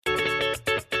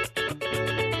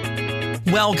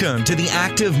Welcome to the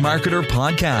Active Marketer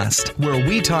Podcast, where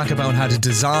we talk about how to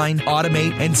design,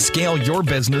 automate, and scale your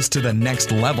business to the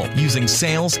next level using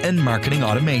sales and marketing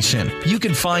automation. You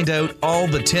can find out all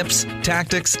the tips,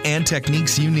 tactics, and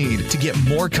techniques you need to get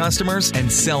more customers and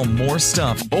sell more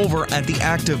stuff over at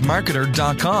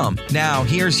theactivemarketer.com. Now,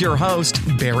 here's your host,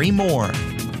 Barry Moore.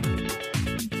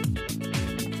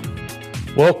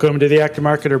 Welcome to the Active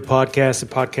Marketer Podcast, a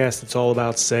podcast that's all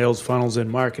about sales, funnels,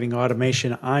 and marketing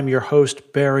automation. I'm your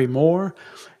host, Barry Moore,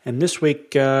 and this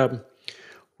week we're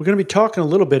going to be talking a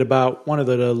little bit about one of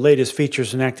the latest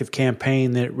features in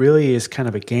ActiveCampaign that really is kind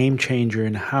of a game changer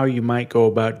in how you might go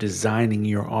about designing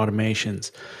your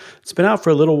automations. It's been out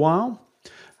for a little while,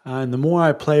 and the more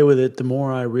I play with it, the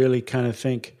more I really kind of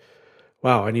think,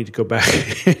 wow, I need to go back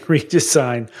and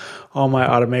redesign all my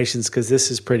automations because this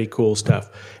is pretty cool stuff.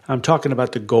 I'm talking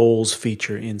about the goals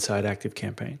feature inside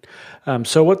ActiveCampaign.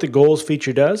 So what the goals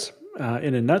feature does,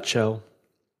 in a nutshell,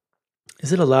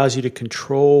 is it allows you to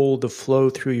control the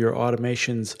flow through your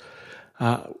automations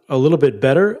a little bit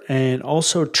better and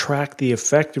also track the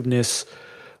effectiveness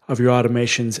of your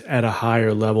automations at a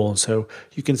higher level. And so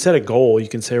you can set a goal. You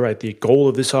can say, right, the goal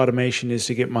of this automation is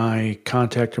to get my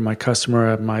contact or my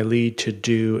customer, my lead to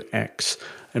do X.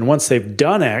 And once they've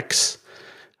done X,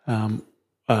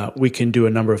 we can do a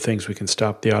number of things. We can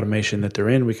stop the automation that they're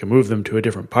in. We can move them to a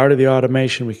different part of the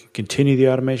automation. We can continue the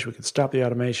automation. We can stop the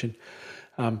automation.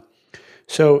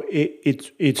 So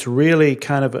it's really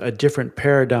kind of a different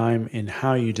paradigm in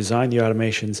how you design the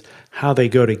automations, how they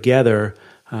go together,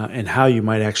 and how you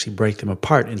might actually break them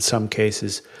apart in some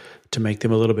cases to make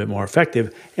them a little bit more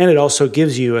effective. And it also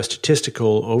gives you a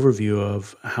statistical overview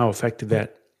of how effective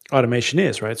that automation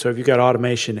is, right? So if you've got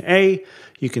automation A,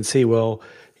 you can see, well,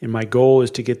 and my goal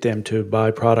is to get them to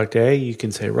buy product A, you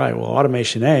can say, right, well,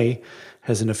 automation A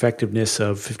has an effectiveness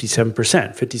of 57%.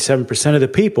 57% of the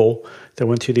people that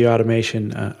went through the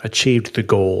automation achieved the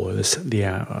goal, or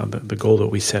the goal that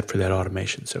we set for that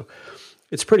automation. So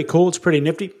it's pretty cool. It's pretty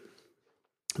nifty.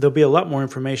 There'll be a lot more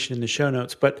information in the show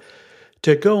notes, but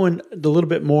to go in a little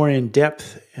bit more in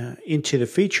depth into the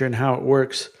feature and how it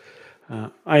works,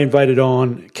 I invited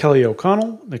on Kelly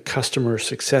O'Connell, the Customer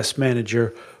Success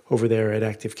Manager over there at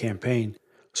ActiveCampaign.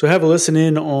 So have a listen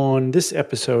in on this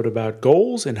episode about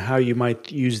goals and how you might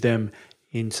use them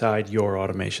inside your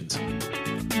automations.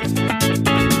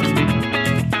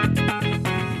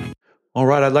 All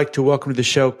right, I'd like to welcome to the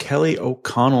show Kelly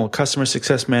O'Connell, Customer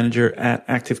Success Manager at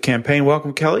ActiveCampaign.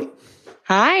 Welcome, Kelly.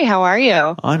 Hi, how are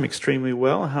you? I'm extremely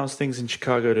well. How's things in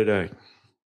Chicago today?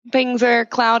 Things are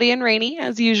cloudy and rainy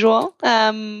as usual,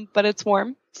 but it's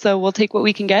warm, so we'll take what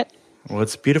we can get. Well,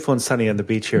 it's beautiful and sunny on the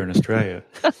beach here in Australia.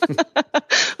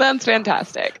 That's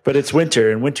fantastic. But it's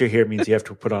winter, and winter here means you have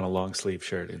to put on a long sleeve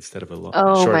shirt instead of a short sleeve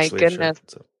shirt. Oh my goodness!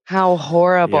 So, how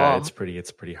horrible! Yeah, it's pretty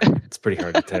hard. It's pretty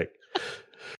hard to take.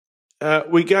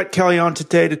 We got Kelly on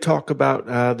today to talk about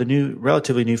the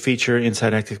relatively new feature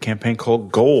inside ActiveCampaign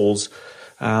called Goals.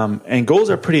 And goals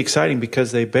are pretty exciting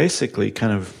because they basically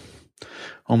kind of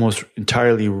almost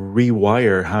entirely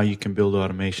rewire how you can build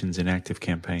automations in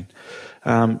ActiveCampaign.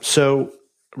 So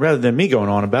rather than me going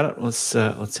on about it, let's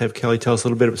have Kelly tell us a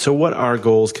little bit. So what are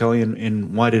goals, Kelly,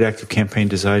 and why did ActiveCampaign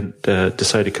decide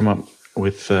to come up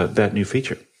with that new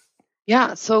feature?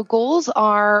 Yeah, so goals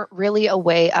are really a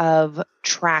way of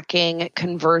tracking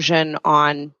conversion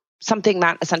on something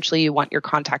that essentially you want your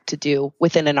contact to do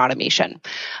within an automation.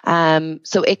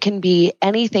 So it can be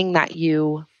anything that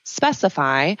you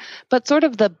specify, but sort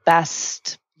of the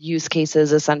best use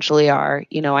cases essentially are,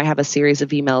 I have a series of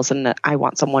emails and I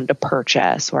want someone to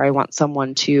purchase, or I want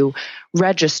someone to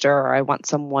register, or I want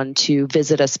someone to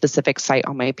visit a specific site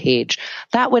on my page.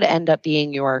 That would end up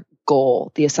being your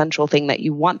goal, the essential thing that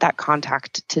you want that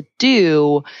contact to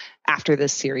do after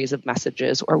this series of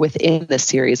messages or within this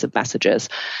series of messages.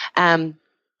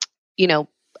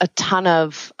 A ton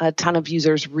of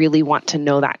users really want to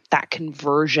know that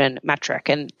conversion metric.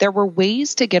 And there were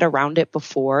ways to get around it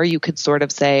before. You could sort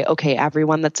of say, okay,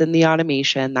 everyone that's in the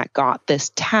automation that got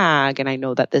this tag, and I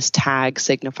know that this tag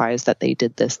signifies that they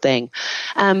did this thing.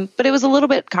 But it was a little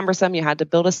bit cumbersome. You had to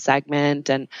build a segment,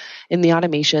 and in the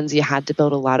automations, you had to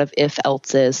build a lot of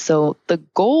if-elses. So the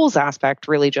goals aspect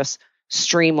really just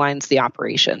streamlines the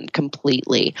operation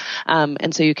completely.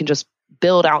 And so you can just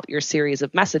build out your series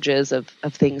of messages of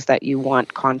things that you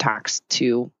want contacts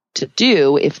to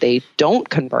do if they don't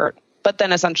convert. But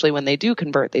then essentially when they do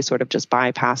convert, they sort of just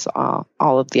bypass all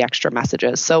of the extra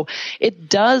messages. So it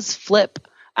does flip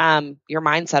your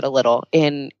mindset a little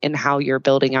in how you're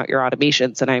building out your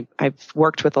automations. And I've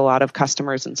worked with a lot of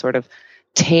customers in sort of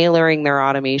tailoring their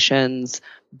automations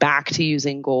back to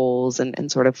using goals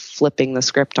and sort of flipping the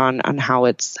script on how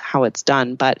it's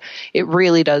done. But it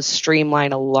really does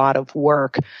streamline a lot of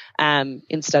work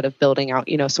instead of building out,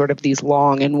 sort of these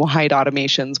long and wide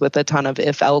automations with a ton of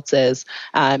if else's.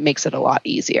 Makes it a lot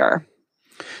easier.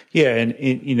 Yeah,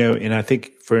 and I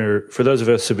think for those of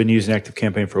us who've been using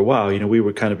ActiveCampaign for a while, we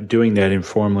were kind of doing that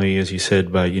informally, as you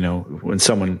said, by, when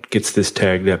someone gets this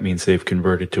tag, that means they've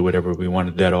converted to whatever we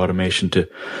wanted that automation to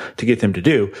get them to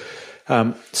do.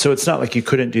 So it's not like you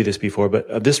couldn't do this before,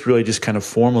 but this really just kind of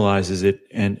formalizes it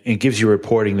and gives you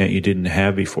reporting that you didn't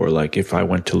have before. Like if I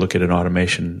went to look at an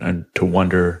automation and to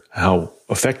wonder how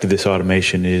effective this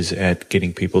automation is at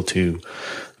getting people to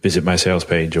visit my sales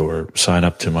page or sign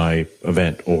up to my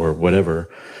event or whatever,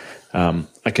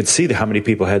 I could see how many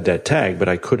people had that tag, but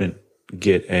I couldn't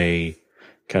get a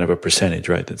kind of a percentage,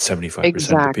 right? That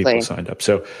 75% of the people signed up.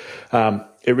 So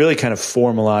it really kind of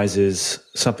formalizes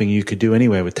something you could do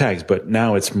anyway with tags, but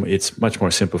now it's much more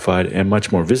simplified and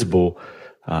much more visible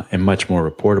and much more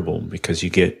reportable because you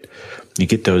get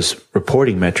those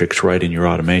reporting metrics right in your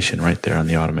automation, right there on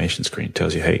the automation screen. It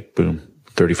tells you, hey, boom,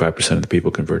 35% of the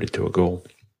people converted to a goal.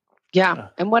 Yeah.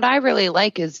 And what I really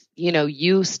like is,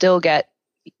 you still get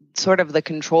sort of the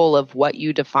control of what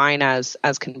you define as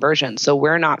conversion. So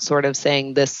we're not sort of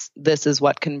saying this is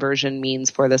what conversion means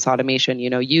for this automation.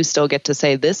 You still get to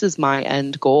say, this is my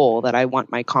end goal that I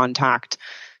want my contact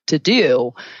to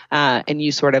do. And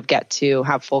you sort of get to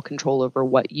have full control over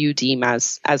what you deem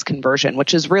as conversion,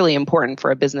 which is really important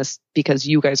for a business because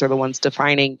you guys are the ones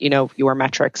defining, your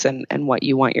metrics and what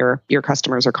you want your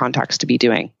customers or contacts to be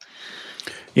doing.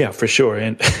 Yeah, for sure.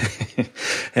 And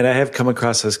and I have come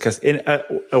across those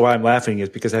why I'm laughing is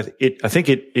because I think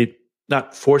it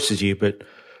not forces you, but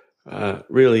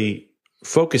really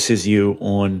focuses you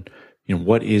on,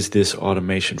 what is this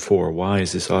automation for? Why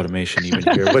is this automation even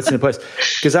here? What's in place?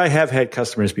 Because I have had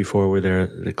customers before where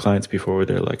the clients before where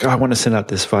they're like, oh, I want to send out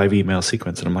this 5 email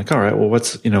sequence. And I'm like, all right, well,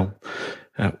 what's,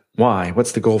 why?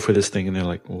 What's the goal for this thing? And they're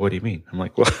like, well, what do you mean? I'm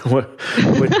like, well,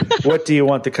 what do you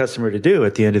want the customer to do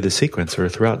at the end of the sequence or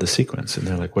throughout the sequence? And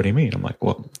they're like, what do you mean? I'm like,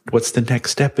 well, what's the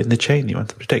next step in the chain you want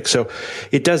them to take? So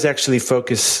it does actually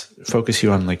focus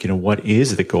you on like, what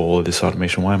is the goal of this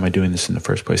automation? Why am I doing this in the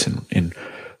first place? And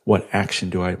what action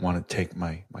do I want to take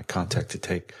my contact to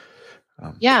take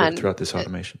throughout this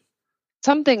automation?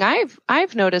 Something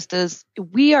I've noticed is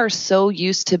we are so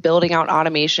used to building out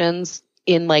automations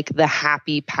in like the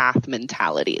happy path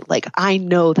mentality. Like I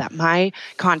know that my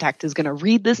contact is going to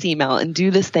read this email and do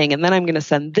this thing, and then I'm going to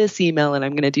send this email and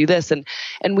I'm going to do this. And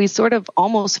we sort of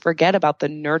almost forget about the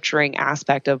nurturing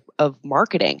aspect of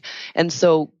marketing. And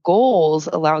so goals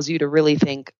allows you to really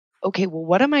think, okay, well,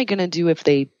 what am I going to do if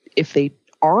they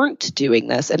aren't doing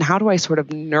this, and how do I sort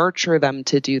of nurture them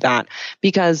to do that?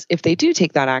 Because if they do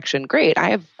take that action, great.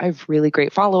 I have really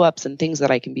great follow-ups and things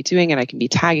that I can be doing, and I can be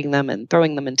tagging them and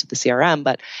throwing them into the CRM.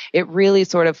 But it really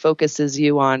sort of focuses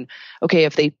you on, okay,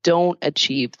 if they don't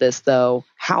achieve this though,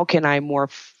 how can I more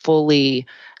fully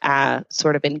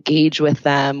sort of engage with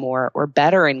them or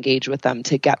better engage with them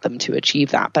to get them to achieve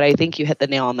that? But I think you hit the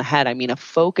nail on the head. I mean, a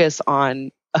focus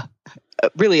on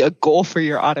really a goal for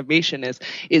your automation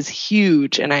is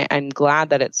huge. And I'm glad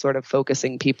that it's sort of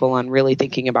focusing people on really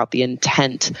thinking about the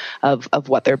intent of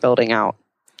what they're building out.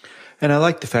 And I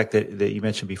like the fact that you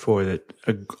mentioned before that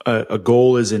a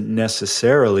goal isn't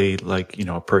necessarily like,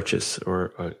 a purchase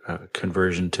or a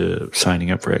conversion to signing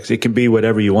up for X. It can be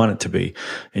whatever you want it to be.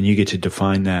 And you get to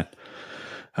define that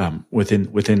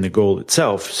within the goal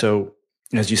itself. So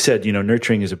as you said,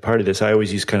 nurturing is a part of this. I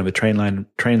always use kind of a train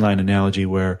line analogy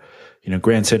where,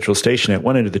 Grand Central Station at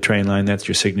one end of the train line, that's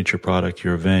your signature product,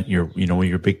 your event, your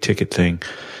big ticket thing.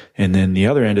 And then the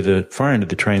other end of the far end of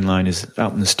the train line is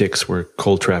out in the sticks where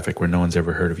cold traffic, where no one's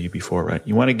ever heard of you before, right?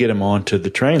 You want to get them onto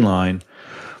the train line.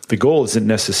 The goal isn't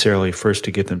necessarily first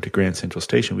to get them to Grand Central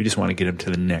Station. We just want to get them to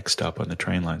the next stop on the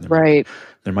train line.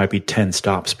 There might be 10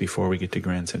 stops before we get to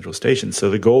Grand Central Station.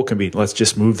 So the goal can be, let's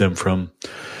just move them from,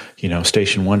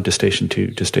 station 1 to station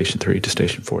 2 to station 3 to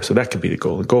station 4. So that could be the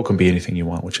goal. The goal can be anything you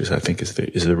want, which I think is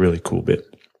the really cool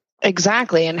bit.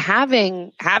 Exactly. And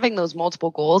having those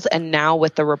multiple goals, and now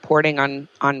with the reporting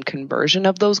on conversion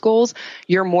of those goals,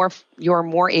 you're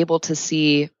more able to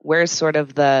see where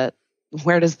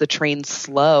does the train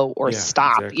slow or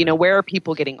stop? Exactly. Where are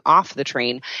people getting off the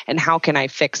train, and how can I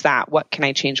fix that? What can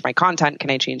I change my content? Can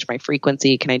I change my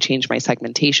frequency? Can I change my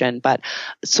segmentation? But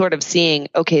sort of seeing,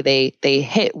 okay, they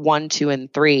hit 1, 2,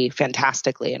 and 3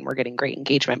 fantastically, and we're getting great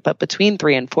engagement. But between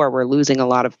 3 and 4, we're losing a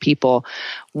lot of people.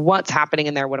 What's happening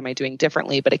in there? What am I doing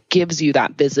differently? But it gives you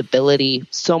that visibility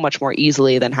so much more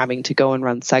easily than having to go and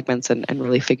run segments and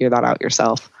really figure that out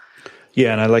yourself.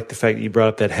 Yeah, and I like the fact that you brought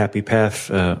up that happy path,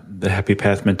 the happy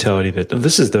path mentality. That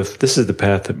this is the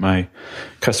path that my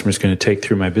customer is going to take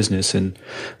through my business, and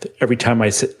every time I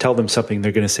tell them something,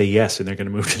 they're going to say yes, and they're going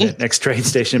to move to that next train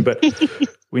station. But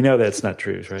we know that's not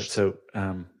true, right? So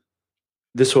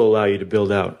this will allow you to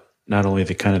build out not only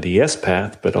the kind of the yes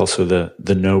path, but also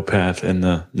the no path and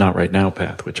the not right now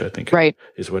path, which I think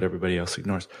is what everybody else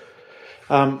ignores.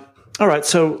 All right,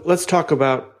 so let's talk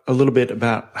about a little bit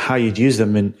about how you'd use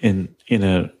them in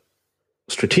a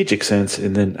strategic sense,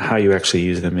 and then how you actually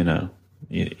use them in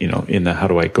the how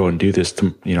do I go and do this?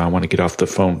 I want to get off the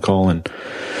phone call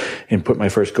and put my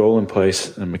first goal in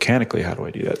place, and mechanically, how do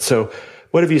I do that? So,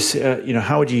 what have you?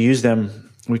 How would you use them?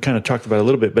 We kind of talked about it a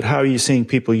little bit, but how are you seeing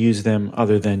people use them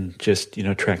other than just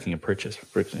tracking a purchase,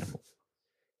 for example?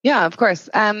 Yeah, of course.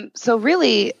 So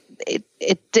really,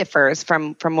 it differs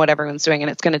from what everyone's doing, and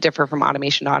it's going to differ from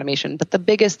automation to automation. But the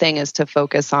biggest thing is to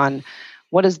focus on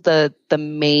what is the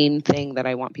main thing that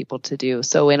I want people to do.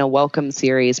 So in a welcome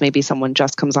series, maybe someone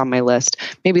just comes on my list.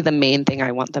 Maybe the main thing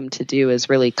I want them to do is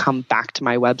really come back to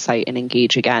my website and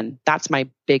engage again. That's my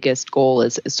biggest goal,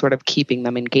 is sort of keeping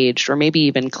them engaged, or maybe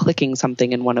even clicking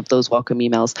something in one of those welcome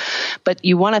emails. But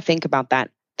you want to think about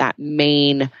that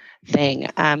main thing.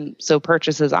 So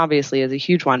purchases obviously is a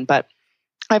huge one, but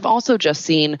I've also just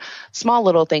seen small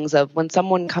little things of when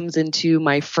someone comes into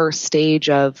my first stage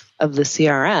of the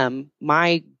CRM,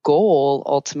 my goal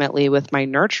ultimately with my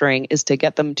nurturing is to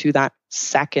get them to that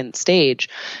second stage.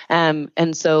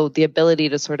 And so the ability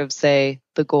to sort of say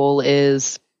the goal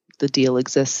is the deal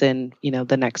exists in,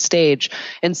 the next stage,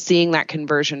 and seeing that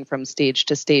conversion from stage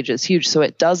to stage is huge. So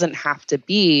it doesn't have to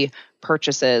be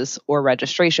purchases or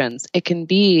registrations. It can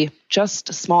be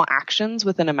just small actions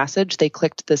within a message. They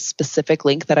clicked this specific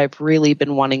link that I've really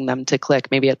been wanting them to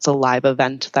click. Maybe it's a live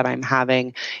event that I'm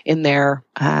having in their,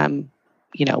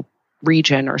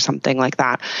 region or something like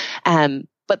that.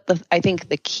 But I think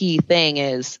the key thing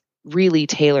is really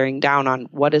tailoring down on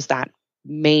what is that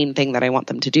main thing that I want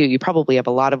them to do. You probably have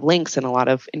a lot of links and a lot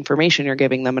of information you're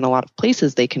giving them and a lot of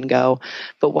places they can go,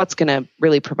 but what's going to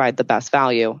really provide the best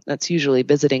value? That's usually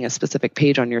visiting a specific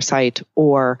page on your site,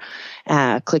 or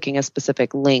clicking a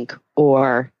specific link,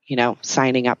 or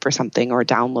signing up for something or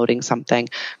downloading something.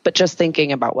 But just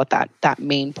thinking about what that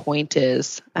main point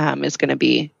is going to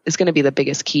be the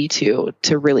biggest key to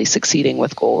really succeeding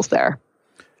with goals there.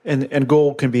 And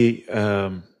goal can be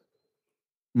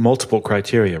multiple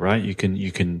criteria, right? You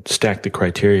can stack the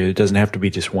criteria. It doesn't have to be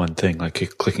just one thing,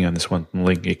 like clicking on this one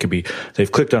link. It could be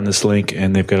they've clicked on this link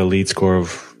and they've got a lead score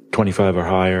of 25 or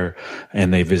higher,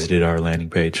 and they visited our landing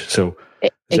page. So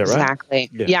is exactly.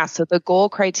 That right? Yeah. So the goal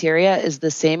criteria is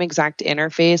the same exact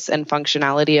interface and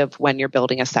functionality of when you're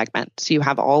building a segment. So you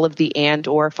have all of the and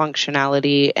or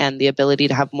functionality and the ability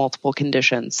to have multiple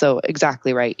conditions. So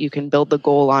exactly right. You can build the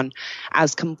goal on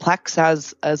as complex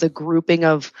as a grouping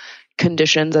of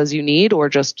conditions as you need, or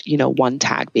just one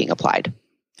tag being applied.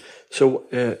 So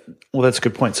well, that's a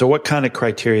good point. So what kind of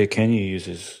criteria can you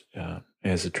use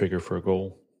as a trigger for a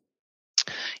goal?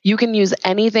 You can use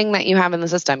anything that you have in the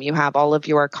system. You have all of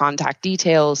your contact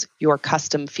details, your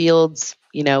custom fields,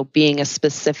 being a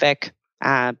specific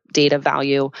data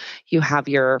value. You have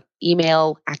your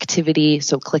email activity,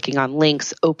 so clicking on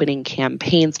links, opening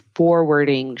campaigns,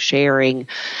 forwarding, sharing.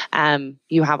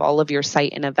 You have all of your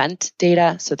site and event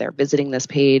data, so they're visiting this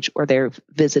page, or they've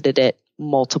visited it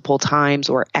multiple times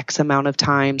or X amount of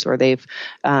times, or they've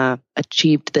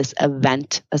achieved this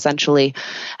event essentially.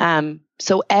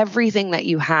 So everything that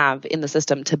you have in the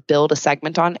system to build a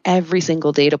segment on, every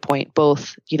single data point,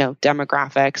 both,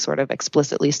 demographic, sort of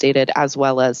explicitly stated, as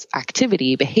well as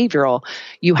activity, behavioral,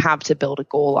 you have to build a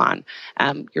goal on,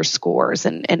 your scores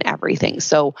and everything.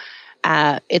 So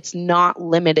it's not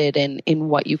limited in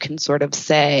what you can sort of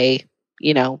say,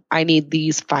 I need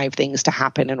these 5 things to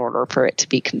happen in order for it to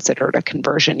be considered a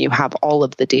conversion. You have all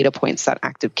of the data points that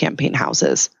ActiveCampaign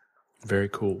houses. Very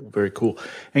cool. Very cool.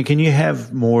 And can you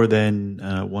have more than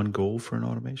one goal for an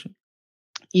automation?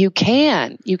 You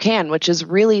can, which is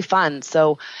really fun.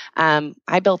 So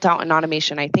I built out an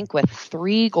automation, I think, with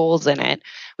 3 goals in it,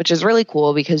 which is really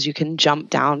cool because you can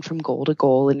jump down from goal to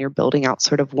goal and you're building out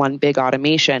sort of one big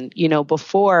automation.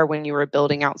 Before, when you were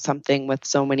building out something with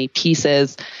so many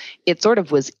pieces, it sort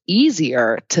of was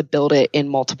easier to build it in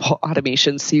multiple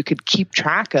automations so you could keep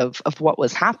track of what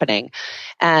was happening.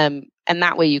 And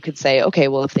that way you could say, okay,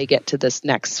 well, if they get to this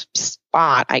next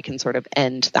spot, I can sort of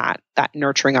end that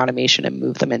nurturing automation and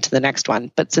move them into the next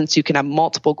one. But since you can have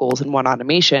multiple goals in one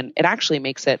automation, it actually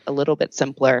makes it a little bit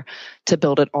simpler to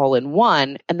build it all in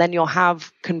one. And then you'll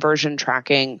have conversion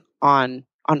tracking on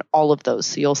all of those.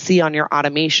 So you'll see on your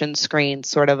automation screen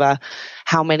sort of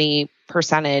how many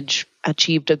percentage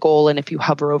achieved a goal. And if you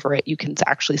hover over it, you can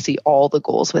actually see all the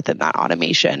goals within that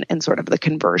automation and sort of the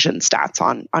conversion stats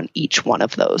on each one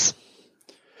of those.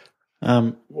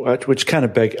 Which kind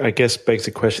of begs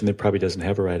the question that probably doesn't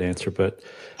have a right answer, but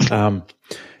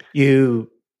you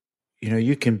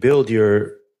can build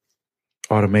your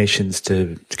automations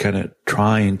to kind of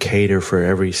try and cater for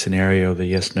every scenario, the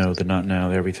yes, no, the not now,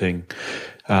 everything,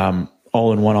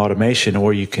 all in one automation,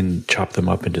 or you can chop them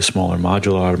up into smaller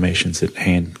modular automations that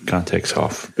hand context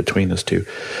off between those two.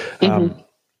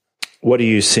 What are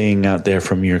you seeing out there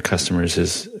from your customers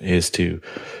as to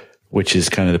which is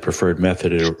kind of the preferred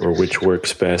method or which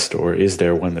works best, or is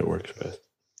there one that works best?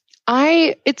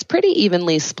 It's pretty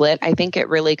evenly split. I think it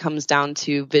really comes down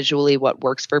to visually what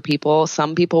works for people.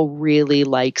 Some people really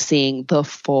like seeing the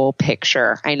full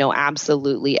picture. I know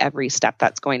absolutely every step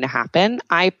that's going to happen.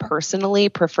 I personally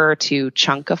prefer to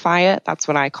chunkify it. That's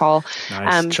what I call.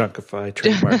 Nice, chunkify,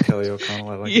 trademark Kelly O'Connell.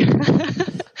 I like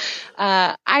it.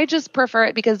 I just prefer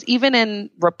it because even in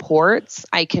reports,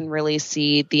 I can really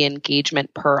see the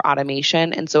engagement per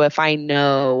automation. And so if I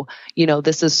know,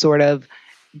 this is sort of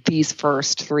these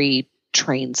first 3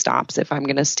 train stops, if I'm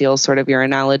going to steal sort of your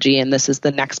analogy, and this is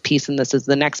the next piece and this is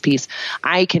the next piece,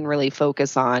 I can really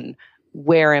focus on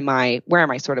where am I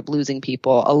sort of losing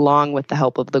people along with the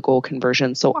help of the goal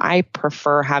conversion. So I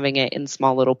prefer having it in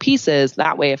small little pieces.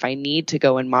 That way, if I need to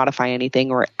go and modify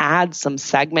anything or add some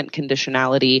segment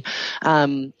conditionality,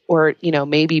 or,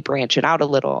 maybe branch it out a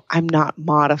little, I'm not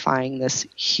modifying this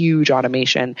huge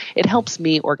automation. It helps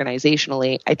me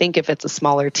organizationally. I think if it's a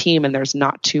smaller team and there's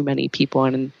not too many people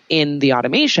in the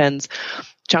automations,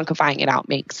 chunkifying it out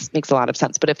makes a lot of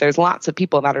sense. But if there's lots of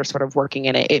people that are sort of working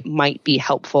in it, it might be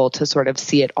helpful to sort of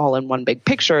see it all in one big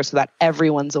picture so that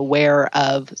everyone's aware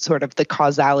of sort of the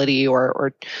causality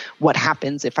or what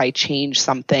happens if I change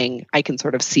something. I can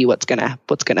sort of see what's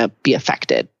gonna be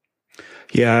affected.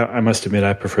 Yeah, I must admit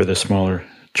I prefer the smaller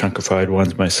chunkified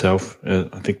ones myself. I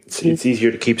think it's easier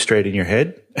to keep straight in your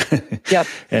head. Yep.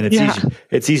 And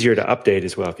it's easier to update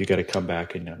as well. If you got to come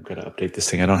back and I'm going to update this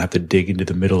thing, I don't have to dig into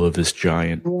the middle of this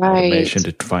giant automation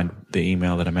to find the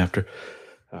email that I'm after.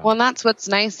 Well, and that's what's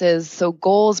nice is, so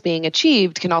goals being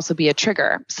achieved can also be a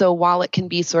trigger. So while it can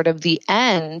be sort of the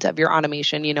end of your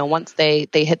automation, once they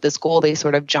hit this goal, they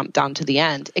sort of jump down to the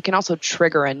end. It can also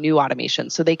trigger a new automation.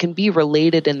 So they can be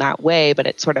related in that way, but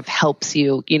it sort of helps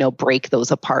you, break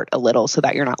those apart a little so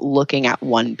that you're not looking at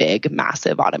one big,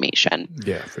 massive automation.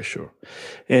 Yeah, for sure.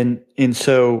 And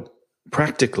so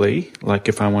practically, like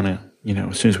if I want to,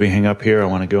 as soon as we hang up here, I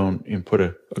want to go and put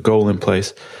a goal in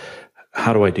place.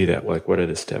 How do I do that? Like, what are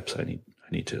the steps I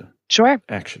need to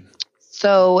action?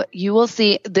 So you will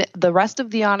see the rest of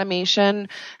the automation.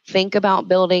 Think about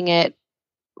building it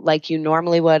like you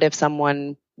normally would if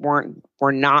someone were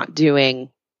not doing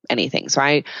anything. So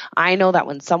I know that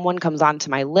when someone comes onto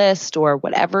my list or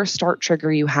whatever start trigger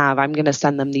you have, I'm going to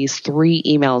send them these 3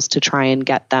 emails to try and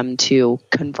get them to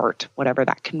convert, whatever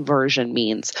that conversion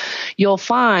means. You'll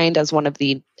find as one of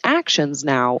the actions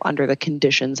now under the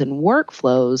conditions and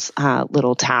workflows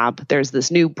little tab, there's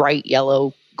this new bright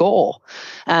yellow goal.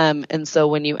 And so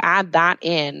when you add that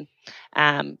in,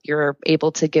 you're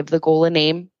able to give the goal a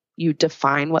name. You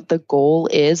define what the goal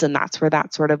is, and that's where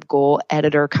that sort of goal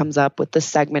editor comes up with the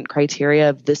segment criteria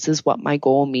of this is what my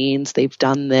goal means. They've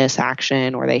done this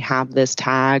action, or they have this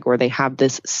tag, or they have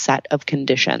this set of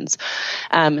conditions.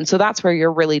 And so that's where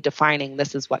you're really defining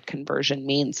this is what conversion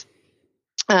means.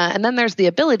 And then there's the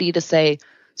ability to say,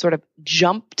 sort of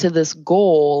jump to this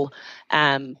goal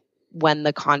when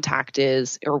the contact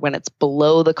is, or when it's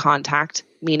below the contact,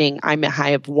 meaning I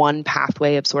have one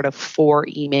pathway of sort of 4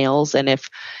 emails. And if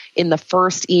in the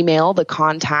first email, the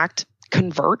contact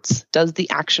converts, does the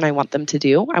action I want them to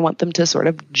do, I want them to sort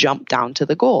of jump down to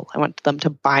the goal. I want them to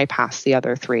bypass the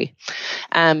other 3.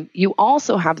 You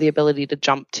also have the ability to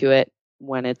jump to it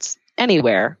when it's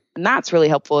anywhere. And that's really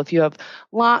helpful if you have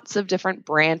lots of different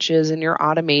branches in your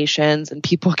automations and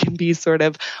people can be sort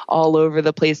of all over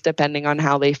the place depending on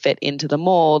how they fit into the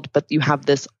mold, but you have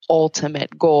this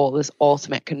ultimate goal, this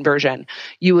ultimate conversion.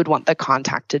 You would want the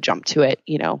contact to jump to it,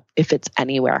 if it's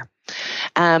anywhere.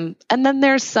 And then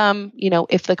there's some,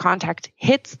 if the contact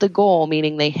hits the goal,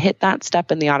 meaning they hit that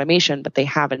step in the automation, but they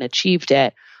haven't achieved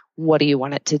it, what do you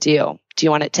want it to do? Do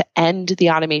you want it to end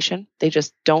the automation? They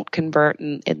just don't convert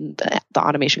and the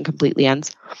automation completely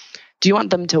ends. Do you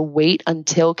want them to wait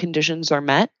until conditions are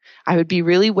met? I would be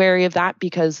really wary of that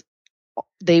because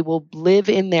they will live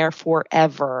in there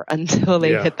forever until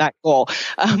they hit that goal.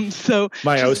 So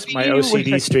my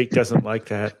OCD streak doesn't like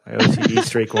that. My OCD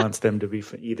streak wants them to be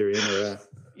either in or out.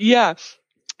 Yeah.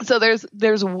 So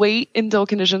there's wait until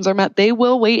conditions are met. They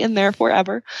will wait in there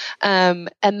forever. And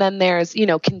then there's,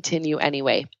 continue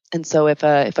anyway. And so if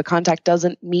a contact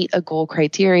doesn't meet a goal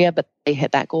criteria, but they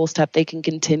hit that goal step, they can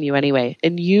continue anyway.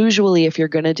 And usually if you're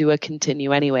going to do a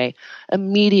continue anyway,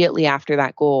 immediately after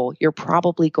that goal, you're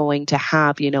probably going to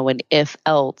have, an if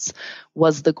else,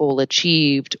 was the goal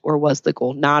achieved or was the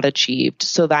goal not achieved,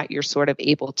 so that you're sort of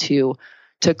able to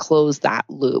close that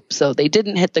loop. So they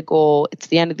didn't hit the goal. It's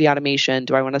the end of the automation.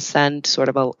 Do I want to send sort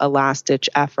of a last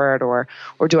ditch effort, or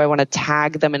do I want to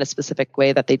tag them in a specific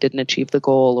way that they didn't achieve the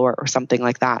goal, or something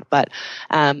like that? But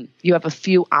you have a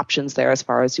few options there as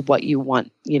far as what you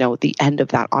want, the end of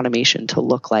that automation to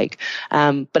look like.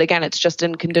 But again, it's just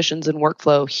in conditions and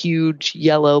workflow, huge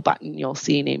yellow button you'll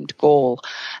see named goal.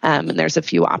 And there's a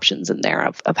few options in there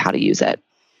of how to use it.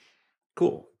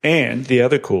 Cool. And the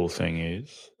other cool thing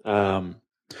is,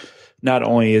 not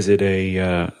only is it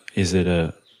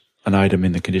an item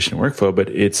in the condition workflow, but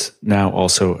it's now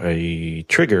also a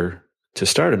trigger to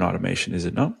start an automation, is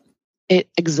it not?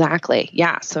 Exactly.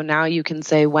 Yeah. So now you can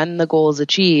say when the goal is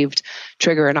achieved,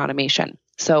 trigger an automation.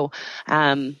 So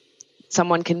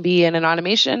someone can be in an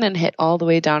automation and hit all the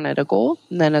way down at a goal.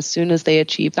 And then as soon as they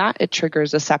achieve that, it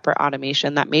triggers a separate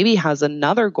automation that maybe has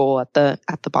another goal at the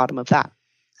bottom of that.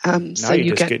 Now so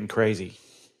you're just getting crazy.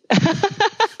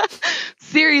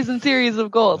 Series and series of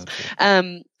goals.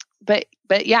 But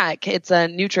yeah, it's a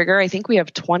new trigger. I think we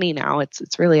have 20 now.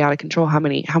 It's really out of control how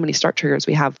many start triggers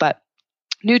we have. But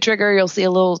new trigger, you'll see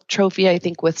a little trophy, I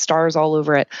think, with stars all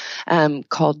over it,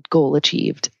 called Goal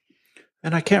Achieved.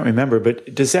 And I can't remember,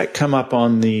 but does that come up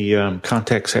on the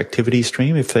contacts activity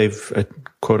stream if they've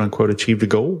quote unquote achieved a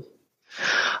goal?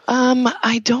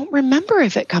 I don't remember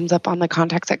if it comes up on the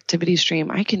contacts activity stream.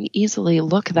 I can easily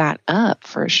look that up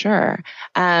for sure.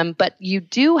 But you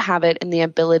do have it in the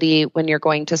ability when you're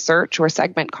going to search or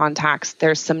segment contacts.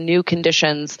 There's some new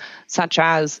conditions such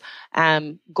as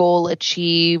goal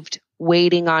achieved,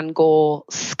 waiting on goal,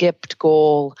 skipped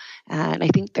goal, and I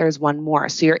think there's one more.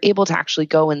 So you're able to actually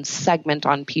go and segment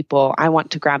on people. I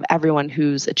want to grab everyone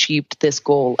who's achieved this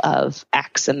goal of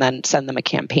X and then send them a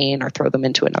campaign or throw them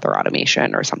into another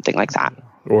automation or something like that.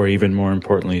 Or even more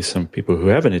importantly, some people who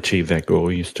haven't achieved that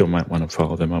goal, you still might want to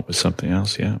follow them up with something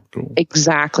else. Yeah, cool.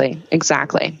 Exactly.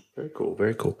 Very cool,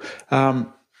 very cool.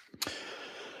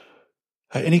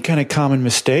 Any kind of common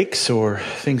mistakes or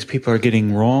things people are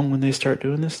getting wrong when they start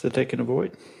doing this that they can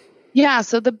avoid? Yeah.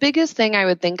 So the biggest thing I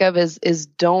would think of is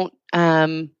don't,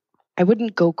 I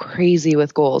wouldn't go crazy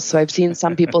with goals. So I've seen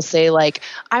some people say like,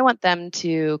 I want them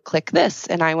to click this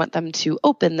and I want them to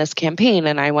open this campaign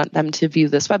and I want them to view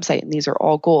this website. And these are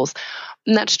all goals.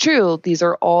 And that's true. These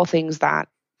are all things that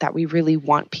we really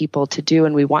want people to do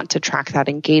and we want to track that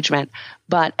engagement.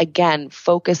 But again,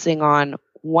 focusing on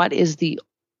what is the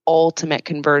ultimate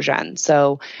conversion.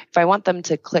 So if I want them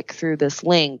to click through this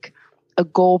link, a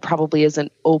goal probably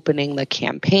isn't opening the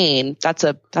campaign. That's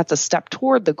a step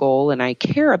toward the goal, and I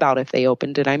care about if they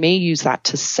opened it. I may use that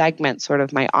to segment sort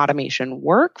of my automation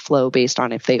workflow based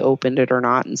on if they opened it or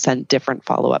not and send different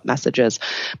follow-up messages.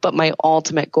 But my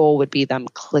ultimate goal would be them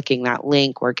clicking that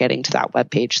link or getting to that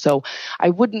web page. So I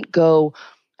wouldn't go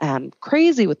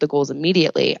crazy with the goals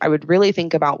immediately. I would really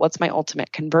think about what's my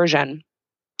ultimate conversion.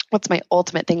 What's my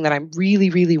ultimate thing that I really,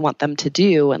 really want them to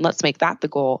do? And let's make that the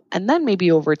goal. And then maybe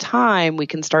over time, we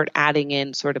can start adding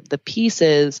in sort of the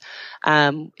pieces.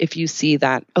 If you see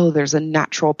that, there's a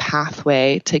natural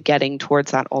pathway to getting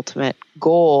towards that ultimate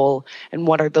goal. And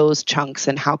what are those chunks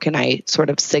and how can I sort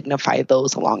of signify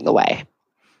those along the way?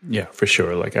 Yeah, for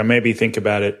sure. Like I maybe think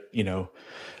about it,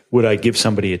 would I give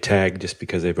somebody a tag just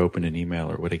because they've opened an email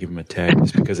or would I give them a tag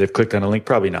just because they've clicked on a link?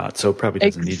 Probably not. So it probably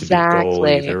doesn't need to be a goal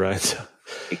either, right? So,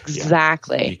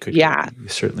 exactly. You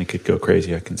certainly could go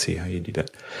crazy. I can see how you do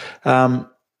that.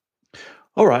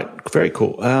 All right. Very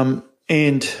cool.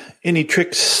 And any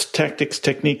tricks, tactics,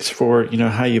 techniques for,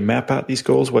 how you map out these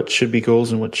goals, what should be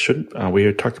goals and what shouldn't? We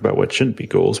had talked about what shouldn't be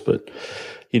goals, but,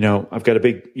 you've got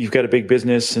a big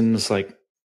business and it's like,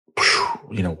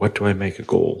 what do I make a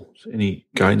goal? Any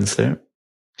guidance there?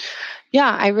 Yeah,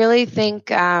 I really think,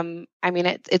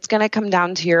 it's going to come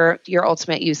down to your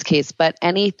ultimate use case, but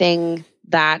anything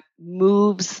that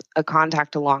moves a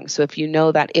contact along. So if you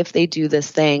know that if they do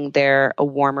this thing, they're a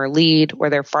warmer lead or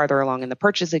they're farther along in the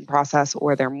purchasing process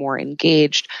or they're more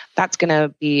engaged, that's going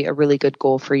to be a really good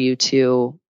goal for you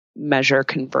to measure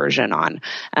conversion on.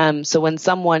 So when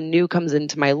someone new comes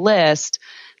into my list,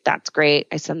 That's great.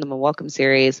 I send them a welcome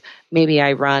series. Maybe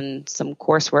I run some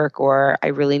coursework, or I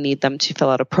really need them to fill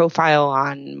out a profile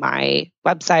on my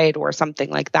website or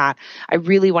something like that. I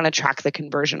really want to track the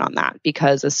conversion on that,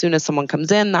 because as soon as someone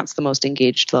comes in, that's the most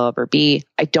engaged they'll ever be.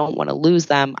 I don't want to lose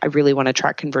them. I really want to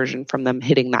track conversion from them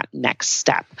hitting that next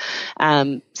step.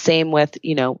 Same with,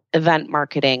 event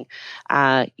marketing.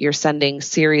 You're sending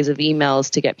series of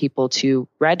emails to get people to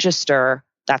register.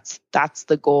 That's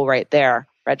the goal right there.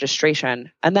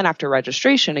 Registration. And then after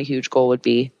registration, a huge goal would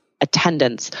be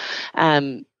attendance.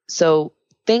 So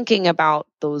thinking about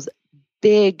those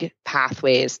big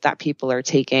pathways that people are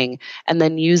taking, and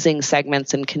then using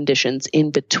segments and conditions in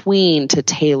between to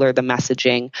tailor the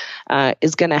messaging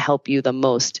is going to help you the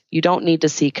most. You don't need to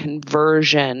see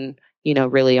conversion,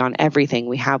 really on everything.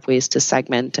 We have ways to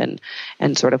segment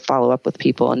and sort of follow up with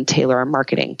people and tailor our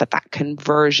marketing. But that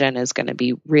conversion is going to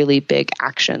be really big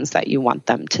actions that you want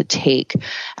them to take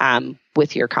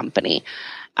with your company.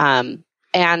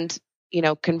 And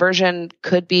conversion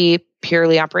could be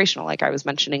purely operational. Like I was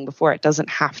mentioning before, it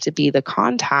doesn't have to be the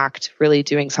contact really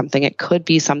doing something. It could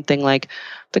be something like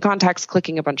the contact's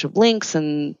clicking a bunch of links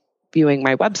and viewing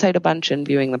my website a bunch and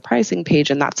viewing the pricing page,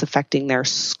 and that's affecting their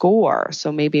score.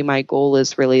 So maybe my goal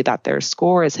is really that their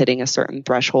score is hitting a certain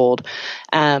threshold.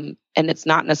 And it's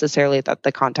not necessarily that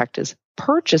the contact is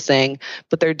purchasing,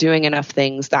 but they're doing enough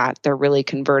things that they're really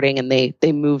converting, and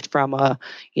they moved from a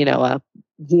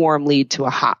warm lead to a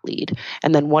hot lead.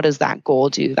 And then what does that goal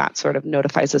do? That sort of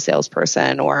notifies a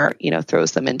salesperson or,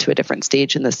 throws them into a different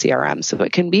stage in the CRM. So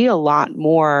it can be a lot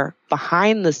more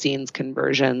behind the scenes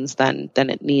conversions than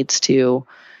it needs to,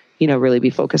 really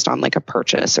be focused on like a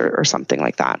purchase or something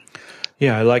like that.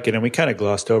 Yeah, I like it. And we kind of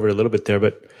glossed over it a little bit there,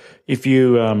 but if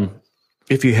you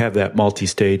have that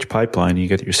multi-stage pipeline, you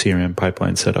get your CRM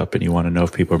pipeline set up and you want to know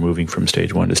if people are moving from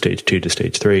stage 1 to stage 2 to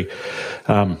stage 3,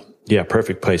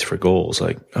 perfect place for goals.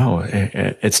 Like,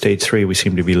 at stage 3, we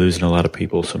seem to be losing a lot of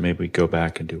people, so maybe we go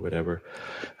back and do whatever.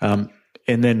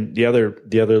 And then the other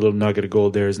little nugget of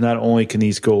gold there is not only can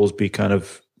these goals be kind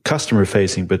of customer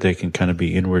facing, but they can kind of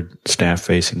be inward staff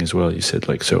facing as well. You said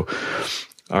so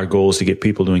our goal is to get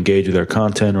people to engage with our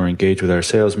content or engage with our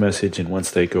sales message. And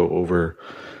once they go over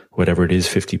whatever it is,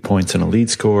 50 points in a lead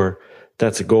score,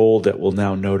 that's a goal that will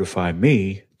now notify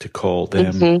me to call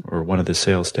them or one of the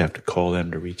sales staff to call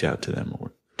them to reach out to them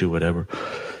or do whatever.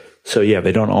 So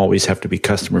they don't always have to be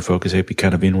customer focused. They can be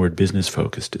kind of inward business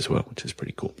focused as well, which is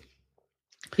pretty cool.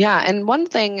 Yeah. And one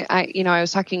thing, I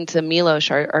was talking to Milos,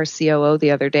 our COO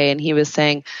the other day, and he was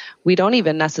saying, we don't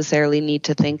even necessarily need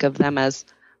to think of them as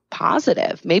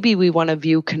positive. Maybe we want to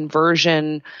view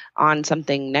conversion on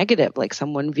something negative, like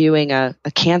someone viewing a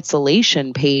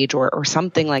cancellation page or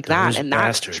something like that. And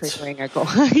that's triggering a goal.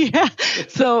 Yeah.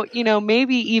 So,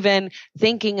 maybe even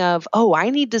thinking of, I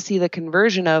need to see the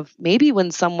conversion of maybe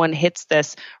when someone hits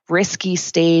this risky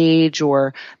stage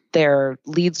or their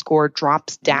lead score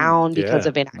drops down because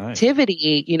of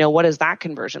inactivity, nice. What does that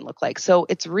conversion look like? So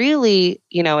it's really,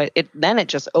 then it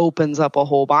just opens up a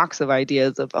whole box of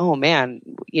ideas of,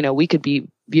 we could be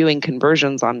viewing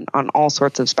conversions on all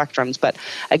sorts of spectrums. But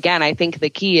again, I think the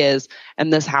key is,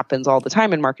 and this happens all the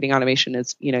time in marketing automation,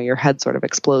 is, your head sort of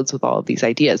explodes with all of these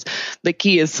ideas. The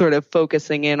key is sort of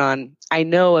focusing in on, I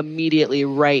know immediately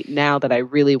right now that I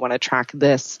really want to track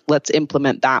this. Let's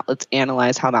implement that. Let's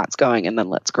analyze how that's going, and then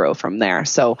let's grow from there.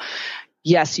 So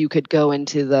yes, you could go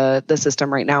into the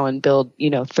system right now and build,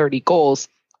 30 goals.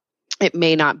 It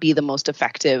may not be the most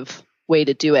effective way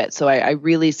to do it. So I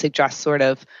really suggest sort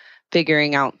of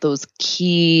figuring out those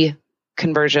key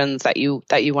conversions that you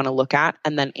want to look at,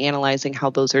 and then analyzing how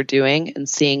those are doing and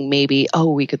seeing maybe,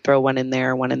 we could throw one in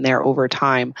there over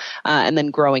time, and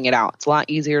then growing it out. It's a lot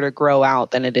easier to grow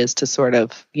out than it is to sort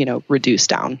of, reduce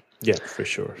down. Yeah, for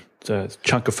sure.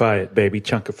 Chunkify it, baby.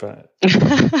 Chunkify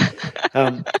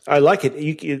it. I like it.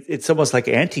 It's almost like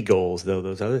anti-goals, though,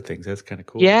 those other things. That's kind of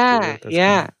cool. Yeah,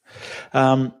 yeah.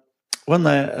 One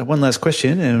last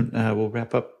question, and we'll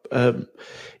wrap up.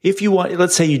 If you want,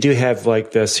 let's say you do have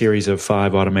like the series of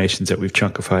 5 automations that we've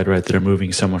chunkified, right, that are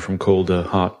moving someone from cold to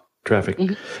hot traffic.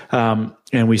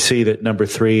 And we see that number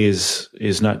 3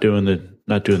 is not doing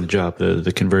the job.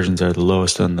 The conversions are the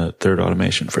lowest on the 3rd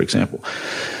automation, for example.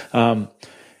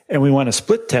 And we want to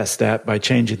split test that by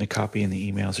changing the copy in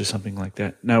the emails or something like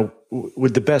that. Now,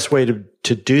 would the best way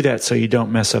to do that so you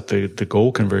don't mess up the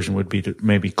goal conversion would be to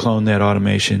maybe clone that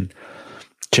automation,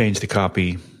 change the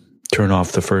copy, turn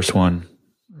off the first one,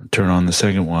 turn on the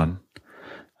second one,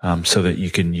 so that you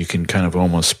can kind of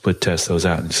almost split test those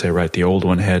out and say, right, the old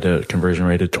one had a conversion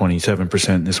rate of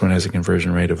 27%. This one has a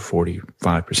conversion rate of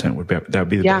 45%. That would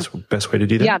be the best way to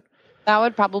do that? Yeah. That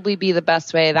would probably be the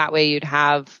best way. That way you'd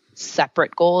have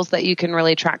separate goals that you can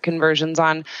really track conversions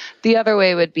on. The other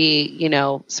way would be,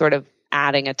 sort of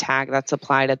adding a tag that's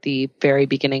applied at the very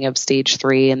beginning of stage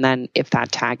 3. And then if that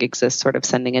tag exists, sort of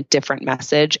sending a different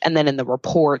message. And then in the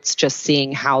reports, just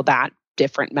seeing how that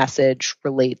different message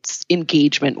relates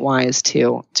engagement wise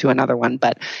to another one.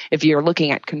 But if you're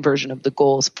looking at conversion of the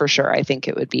goals, for sure, I think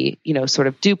it would be, sort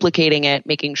of duplicating it,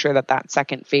 making sure that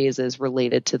second phase is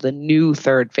related to the new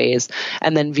third phase,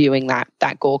 and then viewing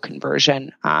that goal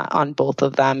conversion on both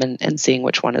of them and seeing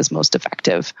which one is most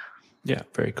effective. Yeah,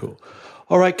 very cool.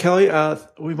 All right, Kelly,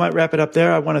 we might wrap it up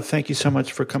there. I want to thank you so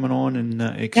much for coming on and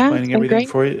explaining everything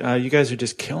for you. You guys are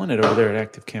just killing it over there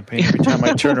at ActiveCampaign. Every time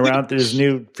I turn around, there's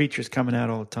new features coming out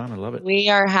all the time. I love it. We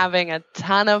are having a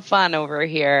ton of fun over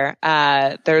here.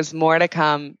 There's more to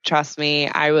come. Trust me.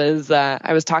 I was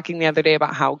talking the other day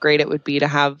about how great it would be to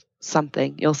have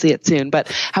something. You'll see it soon, but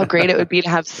how great it would be to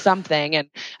have something. And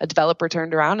a developer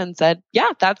turned around and said,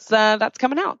 yeah, that's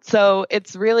coming out. So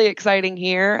it's really exciting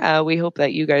here. We hope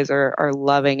that you guys are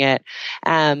loving it.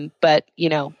 But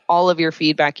all of your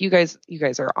feedback, you guys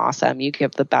are awesome. You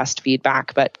give the best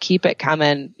feedback, but keep it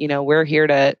coming. We're here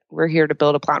to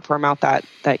build a platform out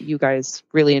that you guys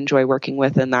really enjoy working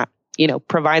with and that,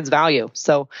 provides value.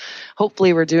 So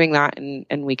hopefully we're doing that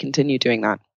and we continue doing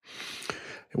that.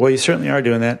 Well, you certainly are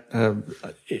doing that.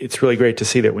 It's really great to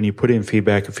see that when you put in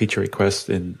feedback and feature requests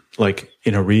in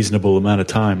a reasonable amount of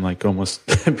time, like almost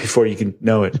before you can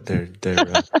know it, they're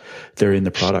in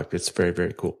the product. It's very,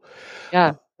 very cool.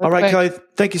 Yeah. All right, Kelly,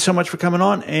 thank you so much for coming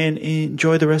on and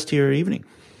enjoy the rest of your evening.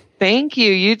 Thank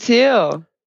you. You too.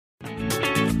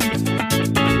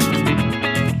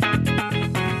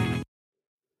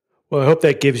 Well, I hope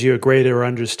that gives you a greater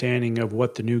understanding of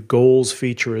what the new goals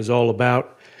feature is all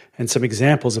about, and some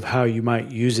examples of how you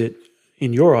might use it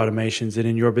in your automations and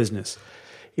in your business.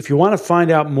 If you want to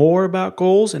find out more about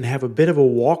goals and have a bit of a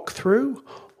walkthrough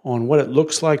on what it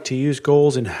looks like to use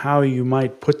goals and how you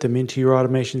might put them into your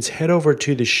automations, head over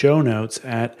to the show notes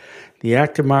at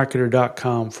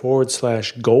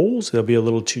theactivemarketer.com/goals. There'll be a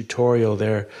little tutorial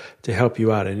there to help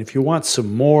you out. And if you want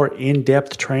some more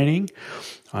in-depth training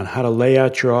on how to lay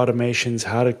out your automations,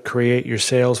 how to create your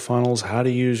sales funnels, how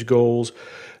to use goals,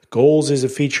 Goals is a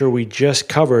feature we just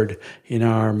covered in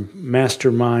our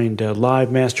mastermind, live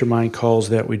mastermind calls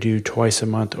that we do twice a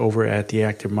month over at the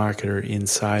Active Marketer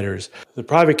Insiders. The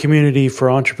private community for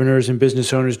entrepreneurs and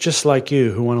business owners just like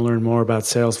you who want to learn more about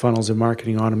sales funnels and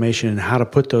marketing automation and how to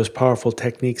put those powerful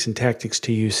techniques and tactics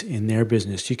to use in their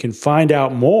business. You can find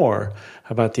out more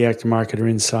about the Active Marketer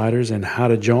Insiders and how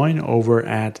to join over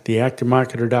at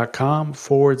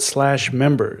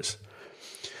theactivemarketer.com/members.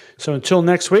 So until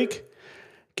next week,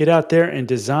 get out there and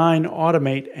design,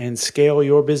 automate, and scale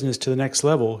your business to the next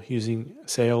level using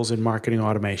sales and marketing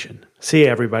automation. See you,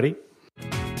 everybody.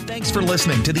 Thanks for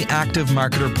listening to the Active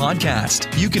Marketer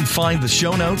Podcast. You can find the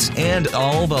show notes and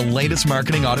all the latest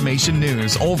marketing automation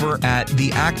news over at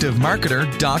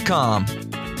theactivemarketer.com.